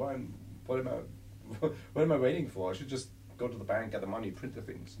 Crap. I mean, what am I waiting for? I should just go to the bank, get the money, print the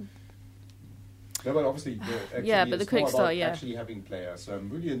things. No, but obviously, actually, Yeah, but the it's more Quick about Start, yeah. actually having players. So I'm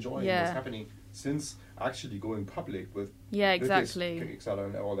really enjoying Yeah. what's happening since actually going public with yeah, with this exactly. Kickstarter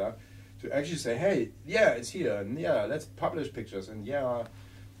and all that, to actually say, hey, yeah, it's here, and yeah, let's publish pictures, and yeah,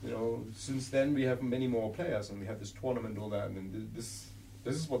 since then we have many more players, and we have this tournament, all that, and then this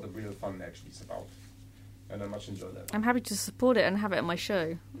is what the real fun actually is about, and I much enjoy that. I'm happy to support it and have it on my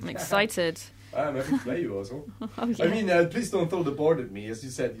show. I'm excited. I'm happy to play you also. Oh, yeah. I mean, please don't throw the board at me, as you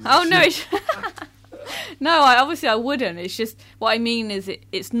said. Oh no! No, I wouldn't. It's just what I mean is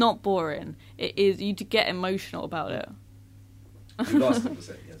it's not boring. It is you get emotional about it. You lost in the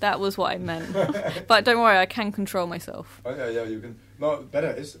set, yes. That was what I meant. But don't worry, I can control myself. Oh yeah, you can. No, better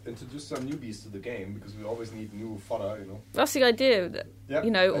is introduce some newbies to the game because we always need new fodder, That's the idea. Yeah.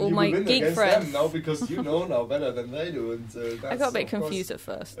 You know, And all you my will win geek against friends. them now because you know now better than they do, and I got a bit of course, confused at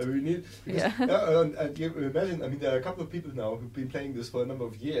first. we need, because, Yeah. and you imagine, I mean, there are a couple of people now who've been playing this for a number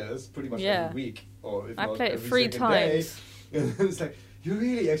of years, pretty much Yeah. every week, or if I not played it every 3 second day. times. And it's like you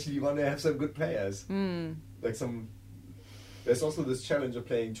really actually want to have some good players, like some. There's also this challenge of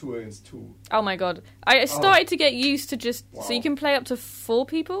playing 2 against 2. Oh my god. I started to get used to just... Wow. So you can play up to 4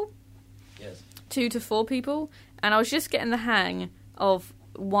 people? Yes. 2 to 4 people. And I was just getting the hang of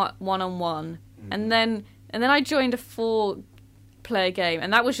one-on-one. And then I joined a 4-player game.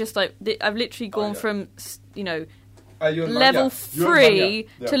 And that was just like... I've literally gone yeah. from, You're in level Manya. You're in 3 Manya.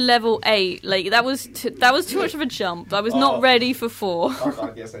 Yeah. to level 8. Like, that was too much of a jump. I was not Oh. ready for 4. Oh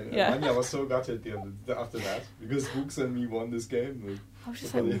God, yes, I know. Yeah. Manya was so gutted after that because Books and me won this game. I was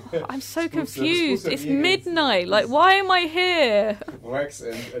just Yeah. like, what? I'm so Spooks- confused. Spooks It's and me against- midnight. Like, why am I here? Rex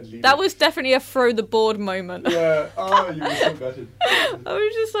and Lily. That was definitely a throw the board moment. Yeah. Oh, you were so gutted. I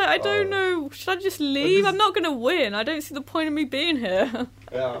was just like, I don't Oh. know. Should I just leave? this- I'm not going to win. I don't see the point of me being here.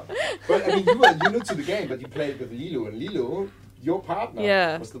 Yeah. But I mean, you were new to the game, but you played with Lilo, and Lilo, your partner,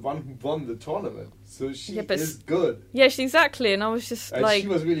 Yeah. was the one who won the tournament. So she Yeah, but is good. Yes, exactly. And I was just And like, she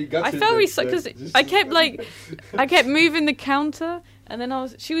was really I gutted. felt really that- because that- I kept moving the counter, and then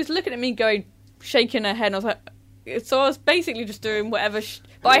she was looking at me going, shaking her head, and I was like, so I was basically just doing whatever,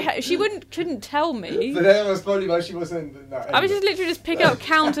 but she couldn't tell me. So that was probably why she wasn't. No, I was just literally just picking up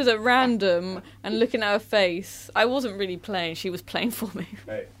counters at random and looking at her face. I wasn't really playing; she was playing for me.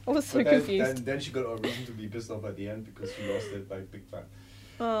 Right. I was so But confused. Then she got a reason to be pissed off at the end because she lost it like big time.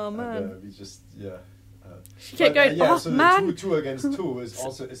 Oh man! And, we just She kept going, yeah, oh so man! the two against two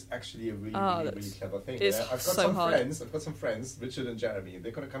is actually a really clever thing. It's I've got so some hard. friends. I've got some friends, Richard and Jeremy.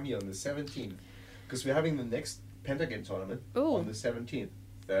 They're gonna come here on the 17th because we're having the next Pentagame tournament on the 17th,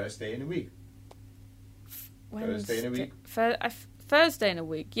 Thursday in a week. Thursday in a week. Thursday in a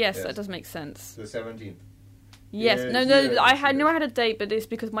week. Yes, that does make sense. The 17th. Yes, Yeah, no. yeah, I knew I had a date, but it's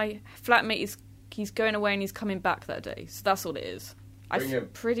because my flatmate he's going away and he's coming back that day. So that's all it is. Bring him.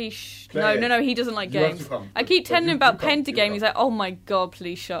 Pretty Play no. He doesn't like You have games. to come. I keep But telling you him about come, you Pentagame. come. He's like, oh my god,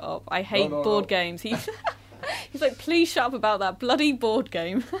 please shut up. I hate board games. He's like, please shut up about that bloody board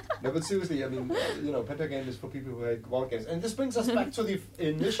game. No, but seriously, I mean, Pentagame is for people who hate board games, and this brings us back to the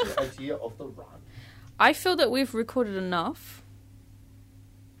initial idea of the run. I feel that we've recorded enough.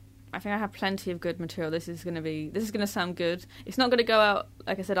 I think I have plenty of good material. This is going to sound good. It's not going to go out,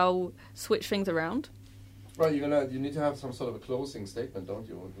 like I said, I'll switch things around. Well, you need to have some sort of a closing statement, don't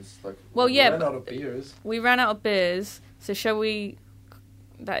you? It's like, well, we yeah, ran out of beers. We ran out of beers, so shall we...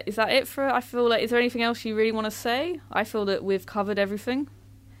 Is that it for it? I feel like, is there anything else you really want to say? I feel that we've covered everything.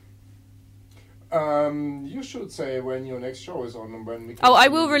 You should say when your next show is on and when we can I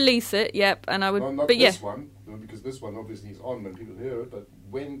will release it, yep, and I would... No, not but this one, because this one obviously is on when people hear it, but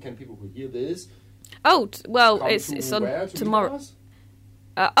when can people who hear this... Oh, well, come it's on where, to tomorrow. meet us?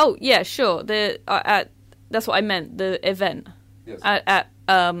 Oh, yeah, sure. That's what I meant, the event. Yes. At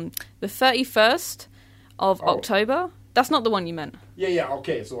the 31st of October. That's not the one you meant. Yeah,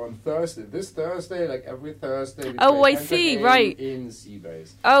 okay, so on this Thursday, like every Thursday, we Oh, play I see, Pentagame right. in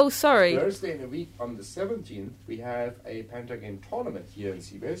Seabase. Oh, sorry. Thursday in a week, on the 17th, we have a Pentagame tournament here in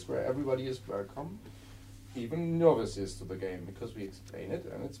Seabase where everybody is welcome, even novices to the game, because we explain it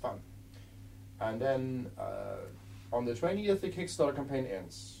and it's fun. And then on the 20th, the Kickstarter campaign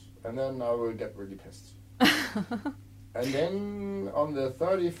ends, and then I will get really pissed. And then on the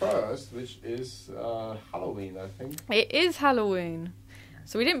 31st, which is Halloween, I think. It is Halloween.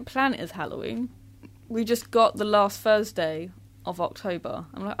 So we didn't plan it as Halloween. We just got the last Thursday of October.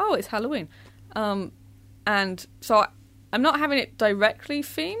 I'm like, oh, it's Halloween. And so I'm not having it directly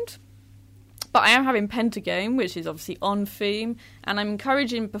themed, but I am having Pentagame, which is obviously on theme. And I'm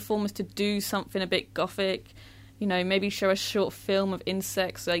encouraging performers to do something a bit gothic. Maybe show a short film of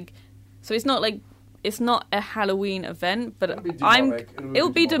insects. So it's not like... It's not a Halloween event, but it'll be demonic. Oh,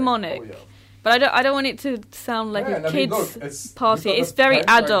 yeah. But I don't want it to sound like a kids' party. It's very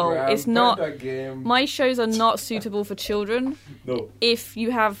adult. It's not. My shows are not suitable for children. No. If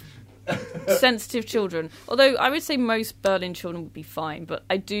you have sensitive children, although I would say most Berlin children would be fine, but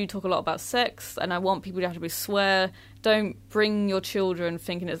I do talk a lot about sex, and I want people to have to swear. Don't bring your children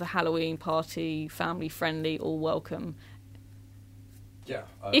thinking it's a Halloween party, family friendly, all welcome. Yeah.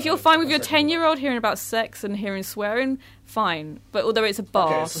 If you're fine with your 10-year-old hearing about sex and hearing swearing, fine. But although it's a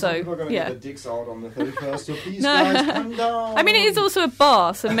bar, so people are going to yeah. get their dicks out on the 31st, so please guys, come down. I mean, it is also a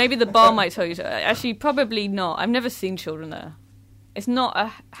bar, so maybe the bar might tell you to. Actually, probably not. I've never seen children there. It's not a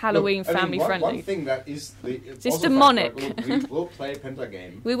Halloween family-friendly. One thing that is... It's demonic. We will play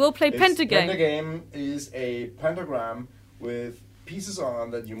Pentagame. We will play Pentagame. Pentagame is a pentagram with pieces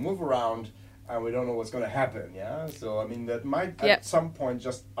on that you move around, and we don't know what's going to happen, yeah? So, I mean, that might at some point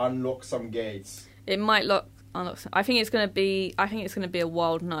just unlock some gates. It might unlock some... I think it's going to be a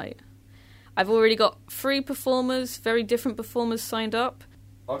wild night. I've already got 3 performers, very different performers signed up.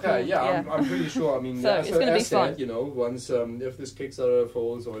 Okay, yeah. I'm pretty sure. I mean, so it's going to be fun. Once if this Kickstarter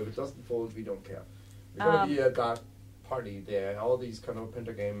folds or if it doesn't fold, we don't care. We're going to be at that party there. All these kind of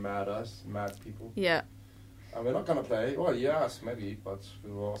Pentagame mad people. Yeah. And we're not going to play. Well, yes, maybe, but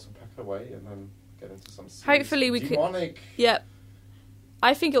we will also pack it away and then get into some hopefully we demonic. Yeah.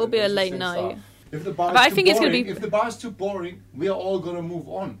 I think it will be a late night. Stuff. If the bar if the bar is too boring, we are all going to move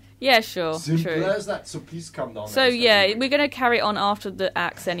on. Yeah, sure. Simple as that. So please come down. So yeah, we're going to carry on after the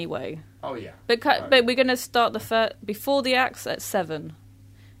acts anyway. Oh yeah. But we're going to start before the acts at 7.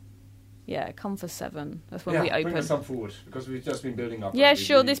 Yeah, come for 7. That's when we open. Bring us some food because we've just been building up. Yeah,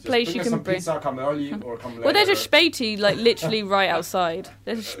 sure. This place you can bring. Pizza, come early or come later. Well, there's a Späti literally right outside.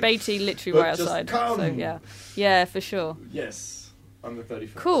 There's a Späti literally right outside. Come. So yeah, for sure. Yes, on the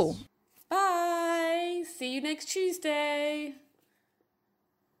 31st. Cool. Bye. See you next Tuesday.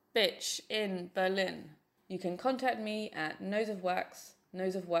 Bitch in Berlin. You can contact me at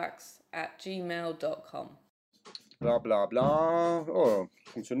noseofwax@gmail.com. Bla bla bla. Oh,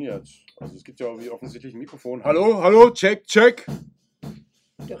 funktioniert. Also es gibt ja irgendwie offensichtlich ein Mikrofon. Hallo, hallo, check, check.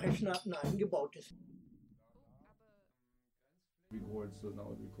 Der Rechner hat ein eingebautes. Record, so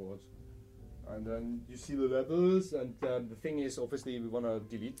now it records. And then you see the levels, and the thing is, obviously, we want to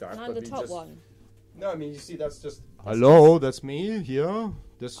delete that. I'm but the we top just, one. No, I mean, you see, that's just. Hello, that's me here.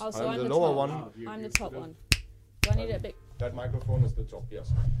 This Oh, so I'm the the lower top. one. I'm the top one. Do I need it a bit? That microphone is the top,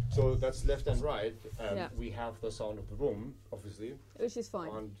 yes. So that's left and right, and Yeah. we have the sound of the room, obviously. Which is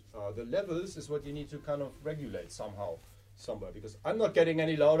fine. And the levels is what you need to kind of regulate somehow, somewhere, because I'm not getting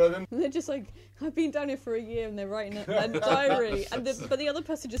any louder than. And they're just like, I've been down here for a year and they're writing a diary. But the other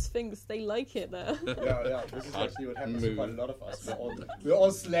person just thinks they like it there. Yeah. This is actually what happens to quite a lot of us. We're all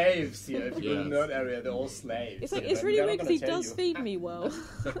slaves here. If you go to the nerd area, they're all slaves. It's like, here. it's And really they're weird not because he gonna tell does you. feed me well.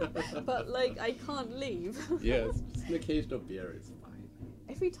 But like, I can't leave. Yes, just an occasional beer is fine.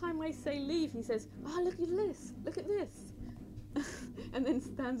 Every time I say leave, he says, oh, look at this, look at this. And then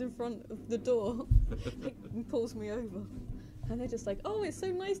stands in front of the door and pulls me over. And they're just like, oh, it's so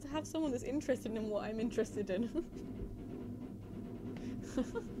nice to have someone that's interested in what I'm interested in.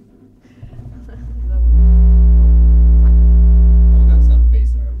 Oh, that's not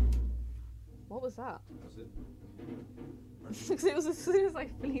bass amp. What was that? Was it? Because it was as soon as I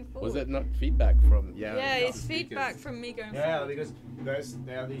flew forward. Was it not feedback from? Yeah, it's feedback from me going Yeah, forward. because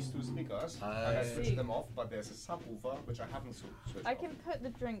there are these two speakers, and I see. switched them off, but there's a subwoofer which I haven't switched I off. can put the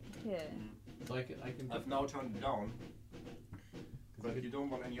drink here. So I can. I've now turned it down. But you don't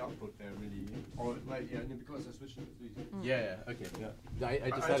want any output there, really. Or, like, yeah, because I switched it. Yeah. Okay. Yeah.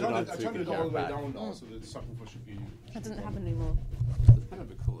 I decided turned not it, I to turned it compare all the way back. down now, so the subwoofer should be. That doesn't happen anymore. It's kind of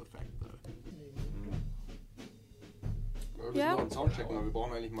a cool effect, though. Wir Ja. müssen noch einen Soundcheck machen. Wir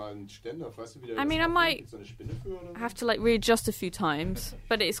brauchen eigentlich mal einen Ständer. Weißt du, wie der I mean, I das might Gibt's da eine Spinne für oder so? have to like readjust a few times,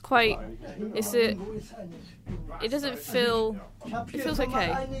 but it's quite. It's a. Wo ist eine Spinne? It doesn't feel. Ich hab It hier feels schon mal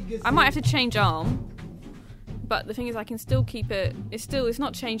okay. eine gesehen. I might have to change arm, but the thing is, I can still keep it. It's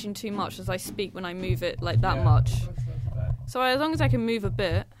not changing too much as I speak when I move it like that much. So as long as I can move a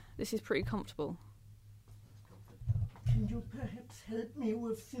bit, this is pretty comfortable. Can you perhaps help me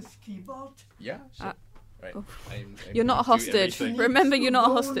with this keyboard? Yeah. Sure. Right. oh. I'm You're not a gonna do hostage. everything. Remember, you're not a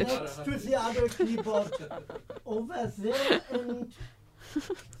Go hostage. next to the other keyboard over there, and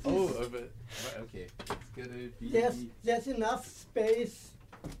Oh, but okay. It's gonna be. there's enough space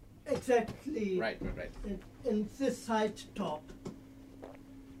exactly Right. in this side top.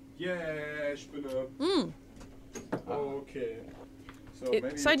 Yeah, Spinne. Mm. Okay. So,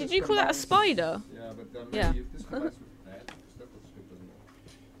 maybe So if did this you call that a combines- spider? Yeah, but then Yeah. maybe if this combines with that, that doesn't work.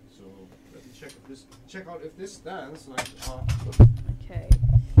 So let me check if this. Check out if this stands like. Okay.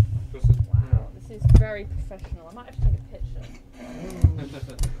 Does it? Wow, this is very professional. I might have to take a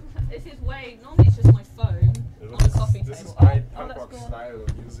picture. This is way. Normally it's just my phone on the coffee This is table. quite Oh, punk that's rock cool. style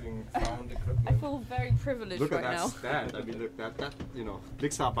using found I equipment. feel very privileged Look right at that now. stand. I mean, look that you know,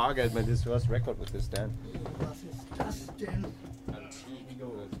 Blixar Bargeld made his first record with this stand. Was ist das denn?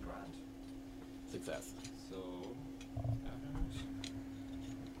 Antigo. Success. So.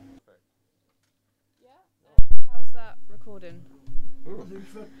 How's that recording? Also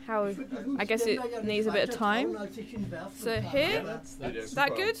ich würd- How? ich würd diesen I guess it Ständer ja needs a nicht bit of weiter time. trauen, als ich ihn werfen So kann. here? That's that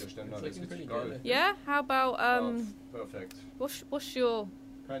good? Der Ständer, It's der ist looking richtig pretty geil. good. Yeah. How about Perfect. what's your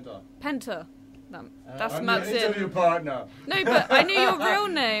Penta. Penta? That's I'm Matt's your interview in. partner. No, but I knew your real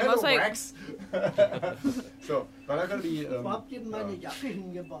name. I was Hello, like, Wax. So, but I'm gonna be. Wo habt ihr denn meine Jacke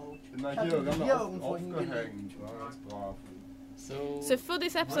hingebaut? Na Ich hier, hatte wir haben die da irgendwo hingelegt. aufgehängt. Ja, ganz brav. so for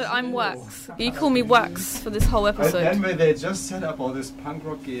this episode, I'm Wax. You call me Wax for this whole And then episode. when they just set up all this punk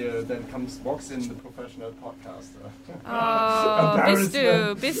rock gear, then walks in the professional podcaster.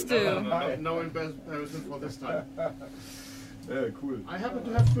 Oh, Bistu. No embarrassment for this time. Yeah, cool. I happen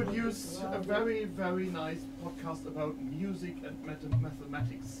to have produced a very, very nice podcast about music and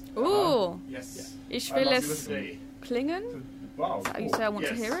mathematics. Ooh, Yes. ich I will love es Today. klingen. Wow. Is that how you say I want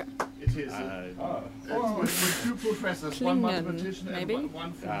to Yes. hear it? It is. Ah. With two professors, one Klingen, mathematician maybe? and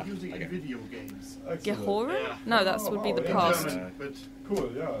one for music okay. and video games. Excellent. Gehore? Yeah. No, that would be the In past. German, but Cool,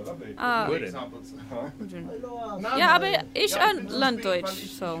 yeah, lovely. Ah, Good. examples. Hallo. Nein, ja, aber nein. ich Ja, lerne bin zu spät, Deutsch, weil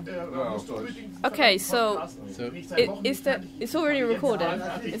ich, so. musste unbedingt Okay, diesen so- Podcast So- nicht seit Wochen Is that? fertig- It's already recorded,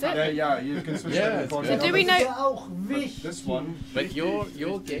 is Yeah, it? yeah, you can switch Yeah, to it's the good. So do we Das ist know? ja auch wichtig. This one. But your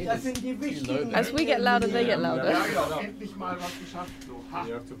game Das is sind die too wichtigen. low. As we get louder, they get louder. Ja, genau. Endlich mal was geschafft. So, ha.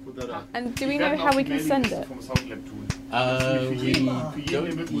 You have to put that up. And do we Ich know werde how auch we die can send Mailingliste it? vom Soundlab tun. We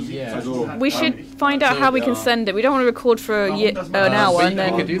don't. Yeah. Also- We should find out how we can send it. We don't want to record for an hour so and you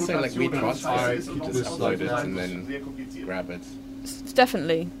could then. do something like we Notation cross-site, ist und just das ist load it auch and then sehr kompliziert. grab it.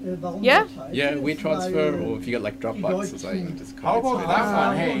 definitely. Warum Yeah? das Yeah, heißt, WeTransfer, weil or if you get like Dropbox, sozusagen. Das How about that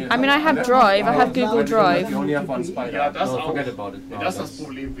one? Hey, I mean, I have Drive, I have Google Drive. You only have one spider. Ja, das no, auch. forget about it. Nee, No, das das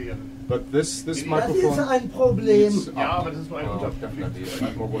Problem wäre. But this Das ist microphone. ein Problem. Ja, aber das ist nur ein Oh, Unterschied. definitely. I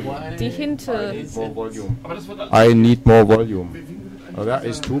need more volume. Die I Hinter... need more volume. Aber das wird I need more volume. Wie wird Oh, that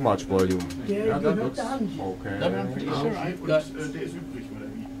is too much volume. Der Yeah, that gehört looks da nicht. okay. No, I'm pretty sure I've und got. der ist übrig, oder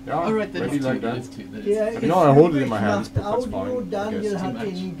wie? Yeah, Alright, then maybe it's like two. that. Then it's two. Then Der it's ist You know, I hold it in übrig, my hands, macht but that's Audio, fine, I Daniel guess. hat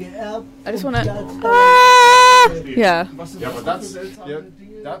ihn geerbt. I just und wanna- das Ah! Yeah. Was ist Yeah, das but für that's seltsame yeah,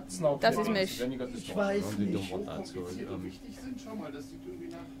 Dinge? that's not. Das ist fun. mich. Then you got this Ich one. weiß You don't nicht. want that, so, Kompliziert und wichtig sind, schau mal, das sieht irgendwie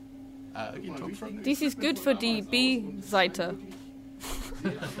nach... you talk from. Dies ist gut für die B-Seite.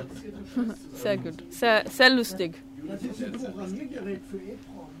 Sehr gut. Sehr lustig. Das ist ein Programmiergerät für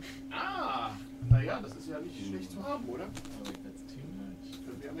EEPROM. Ah, naja, das ist ja nicht schlecht zu haben, oder? That's too much.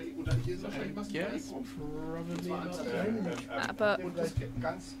 Das wäre aber- Oder hier ist wahrscheinlich was Yes, drin. probably not. Aber Und das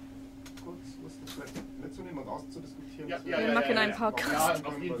ganz kurz, was das vielleicht mitzunehmen und auszudiskutieren. Ja, wir machen einen Podcast. Ja,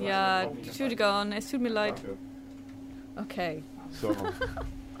 auf jeden Fall. Ja, Entschuldigung, es tut mir leid. Okay. So, Wo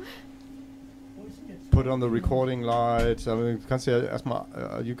ist denn jetzt? put on the recording light. I mean, kannst du ja erstmal,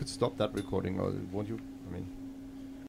 you could stop that recording, or won't you?